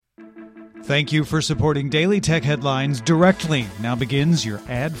Thank you for supporting Daily Tech Headlines directly. Now begins your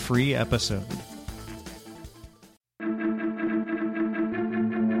ad-free episode.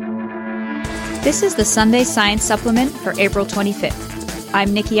 This is the Sunday Science Supplement for April 25th.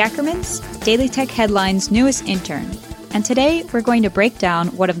 I'm Nikki Ackermans, Daily Tech Headlines' newest intern, and today we're going to break down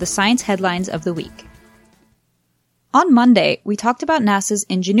one of the science headlines of the week. On Monday, we talked about NASA's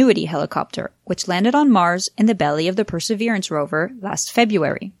Ingenuity helicopter, which landed on Mars in the belly of the Perseverance rover last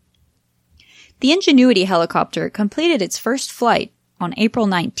February. The Ingenuity helicopter completed its first flight on April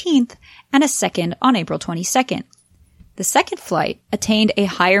 19th and a second on April 22nd. The second flight attained a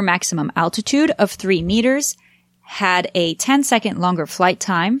higher maximum altitude of 3 meters, had a 10-second longer flight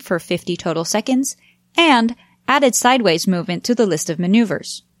time for 50 total seconds, and added sideways movement to the list of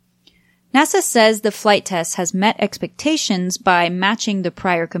maneuvers. NASA says the flight test has met expectations by matching the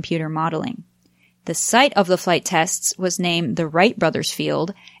prior computer modeling. The site of the flight tests was named the Wright Brothers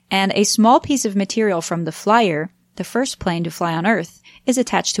Field, and a small piece of material from the Flyer, the first plane to fly on Earth, is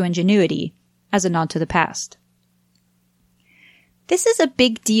attached to Ingenuity as a nod to the past. This is a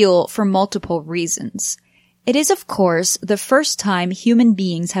big deal for multiple reasons. It is, of course, the first time human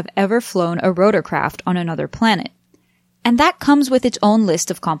beings have ever flown a rotorcraft on another planet. And that comes with its own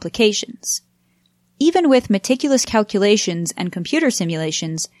list of complications. Even with meticulous calculations and computer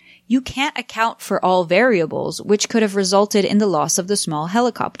simulations, you can't account for all variables which could have resulted in the loss of the small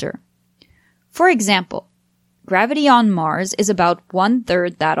helicopter. For example, gravity on Mars is about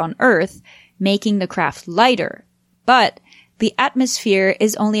 1/3 that on Earth, making the craft lighter, but the atmosphere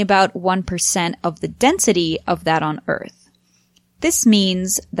is only about 1% of the density of that on Earth. This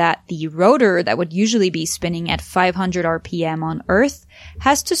means that the rotor that would usually be spinning at 500 RPM on Earth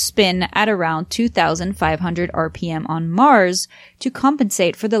has to spin at around 2,500 RPM on Mars to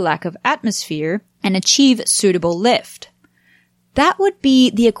compensate for the lack of atmosphere and achieve suitable lift. That would be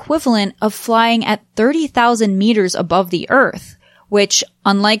the equivalent of flying at 30,000 meters above the Earth, which,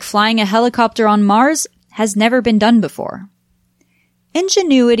 unlike flying a helicopter on Mars, has never been done before.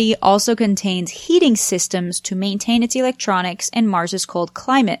 Ingenuity also contains heating systems to maintain its electronics in Mars's cold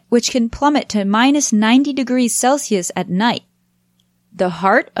climate, which can plummet to minus 90 degrees Celsius at night. The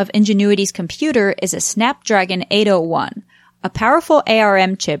heart of Ingenuity's computer is a Snapdragon 801, a powerful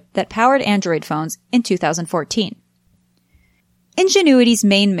ARM chip that powered Android phones in 2014. Ingenuity's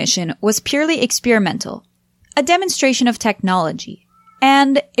main mission was purely experimental, a demonstration of technology.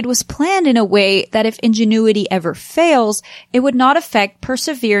 And it was planned in a way that if Ingenuity ever fails, it would not affect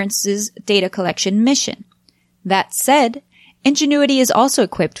Perseverance's data collection mission. That said, Ingenuity is also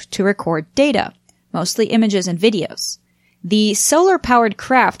equipped to record data, mostly images and videos. The solar-powered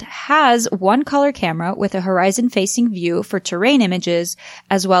craft has one color camera with a horizon-facing view for terrain images,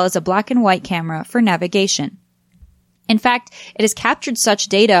 as well as a black and white camera for navigation. In fact, it has captured such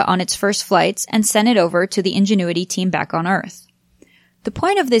data on its first flights and sent it over to the Ingenuity team back on Earth. The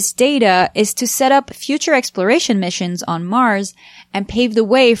point of this data is to set up future exploration missions on Mars and pave the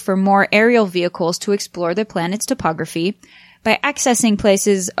way for more aerial vehicles to explore the planet's topography by accessing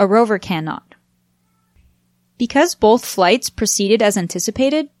places a rover cannot. Because both flights proceeded as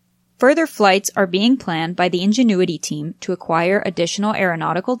anticipated, further flights are being planned by the Ingenuity team to acquire additional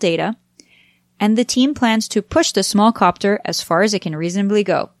aeronautical data, and the team plans to push the small copter as far as it can reasonably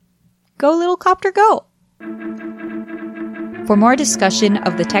go. Go, little copter, go! For more discussion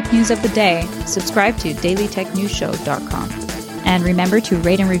of the tech news of the day, subscribe to dailytechnewsshow.com. And remember to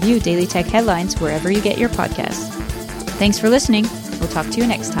rate and review Daily Tech Headlines wherever you get your podcasts. Thanks for listening. We'll talk to you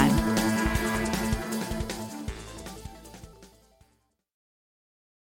next time.